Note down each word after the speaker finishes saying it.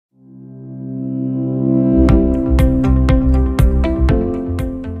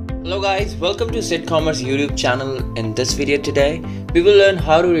guys, welcome to SidCommerce YouTube channel. In this video today, we will learn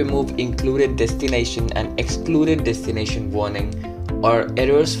how to remove included destination and excluded destination warning or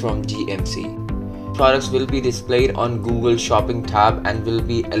errors from GMC. Products will be displayed on Google Shopping tab and will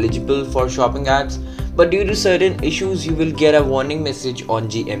be eligible for shopping ads, but due to certain issues, you will get a warning message on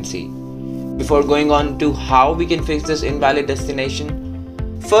GMC. Before going on to how we can fix this invalid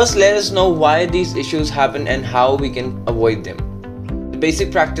destination, first let us know why these issues happen and how we can avoid them.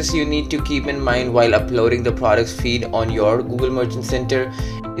 Basic practice you need to keep in mind while uploading the products feed on your Google Merchant Center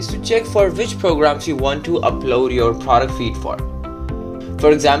is to check for which programs you want to upload your product feed for.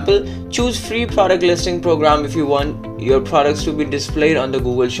 For example, choose free product listing program if you want your products to be displayed on the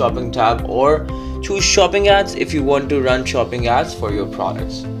Google Shopping tab, or choose shopping ads if you want to run shopping ads for your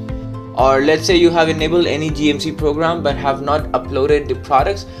products. Or let's say you have enabled any GMC program but have not uploaded the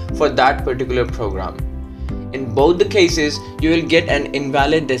products for that particular program. In both the cases, you will get an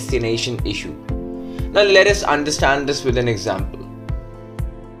invalid destination issue. Now let us understand this with an example.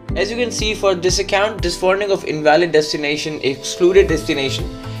 As you can see, for this account, this warning of invalid destination, excluded destination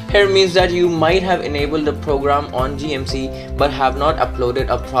here means that you might have enabled the program on GMC but have not uploaded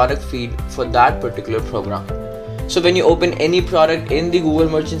a product feed for that particular program. So when you open any product in the Google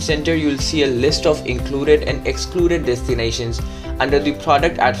Merchant Center, you will see a list of included and excluded destinations under the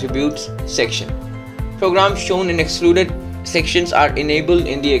product attributes section. Programs shown in excluded sections are enabled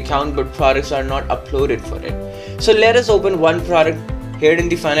in the account but products are not uploaded for it. So let us open one product. Here in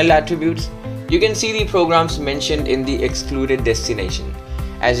the final attributes, you can see the programs mentioned in the excluded destination.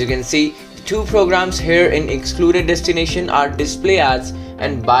 As you can see, the two programs here in excluded destination are display ads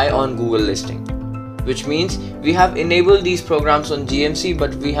and buy on Google listing, which means we have enabled these programs on GMC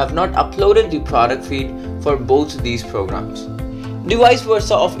but we have not uploaded the product feed for both these programs. The vice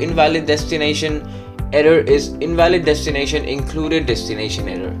versa of invalid destination error is invalid destination included destination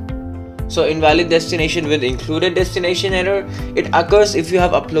error. So invalid destination with included destination error, it occurs if you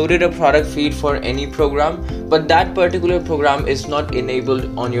have uploaded a product feed for any program but that particular program is not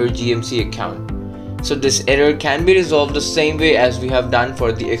enabled on your GMC account. So this error can be resolved the same way as we have done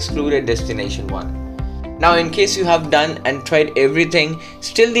for the excluded destination one. Now in case you have done and tried everything,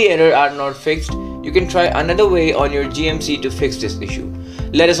 still the error are not fixed, you can try another way on your GMC to fix this issue.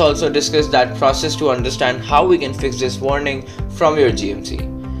 Let us also discuss that process to understand how we can fix this warning from your GMC.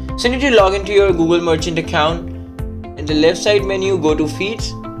 So you need to log into your Google Merchant account. In the left side menu, go to feeds.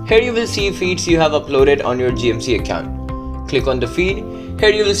 Here you will see feeds you have uploaded on your GMC account. Click on the feed.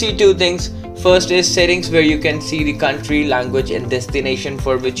 Here you will see two things. First is settings, where you can see the country, language and destination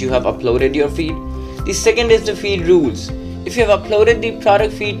for which you have uploaded your feed. The second is the feed rules. If you have uploaded the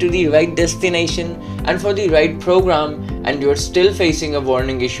product feed to the right destination and for the right program and you are still facing a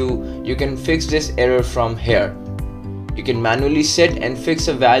warning issue, you can fix this error from here. You can manually set and fix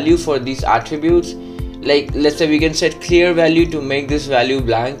a value for these attributes. Like let's say we can set clear value to make this value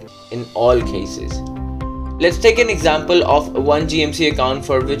blank in all cases. Let's take an example of one GMC account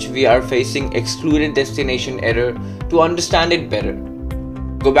for which we are facing excluded destination error to understand it better.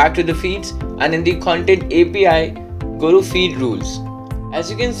 Go back to the feeds and in the content API, go to feed rules. As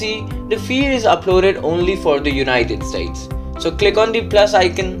you can see, the feed is uploaded only for the United States. So click on the plus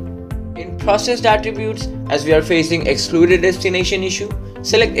icon. In processed attributes, as we are facing excluded destination issue,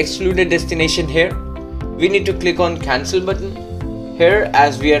 select excluded destination here. We need to click on cancel button here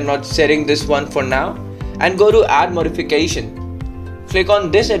as we are not setting this one for now, and go to add modification. Click on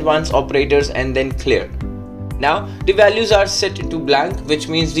this advanced operators and then clear. Now the values are set to blank, which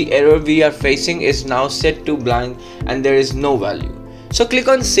means the error we are facing is now set to blank and there is no value. So click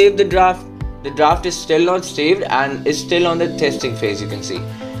on save the draft. The draft is still not saved and is still on the testing phase, you can see.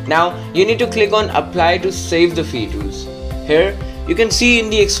 Now you need to click on apply to save the feed rules. Here you can see in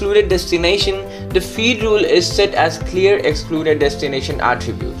the excluded destination, the feed rule is set as clear excluded destination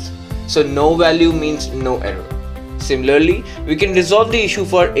attributes. So no value means no error. Similarly, we can resolve the issue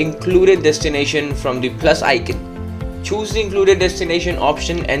for included destination from the plus icon. Choose the included destination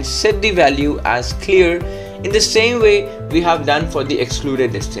option and set the value as clear in the same way we have done for the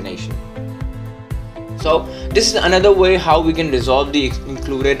excluded destination. So this is another way how we can resolve the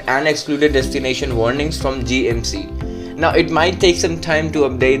included and excluded destination warnings from GMC. Now it might take some time to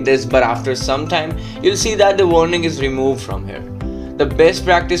update this, but after some time you'll see that the warning is removed from here. The best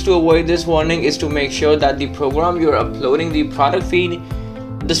practice to avoid this warning is to make sure that the program you are uploading the product feed,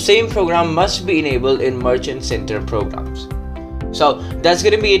 the same program must be enabled in Merchant Center programs. So that's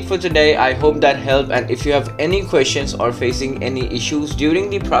going to be it for today. I hope that helped, and if you have any questions or facing any issues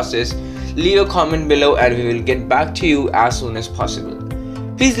during the process, leave a comment below and we will get back to you as soon as possible.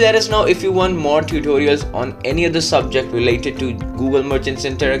 Please let us know if you want more tutorials on any other subject related to Google Merchant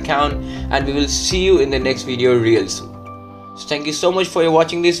Center account, and we will see you in the next video real soon. So thank you so much for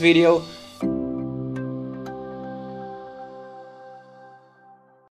watching this video.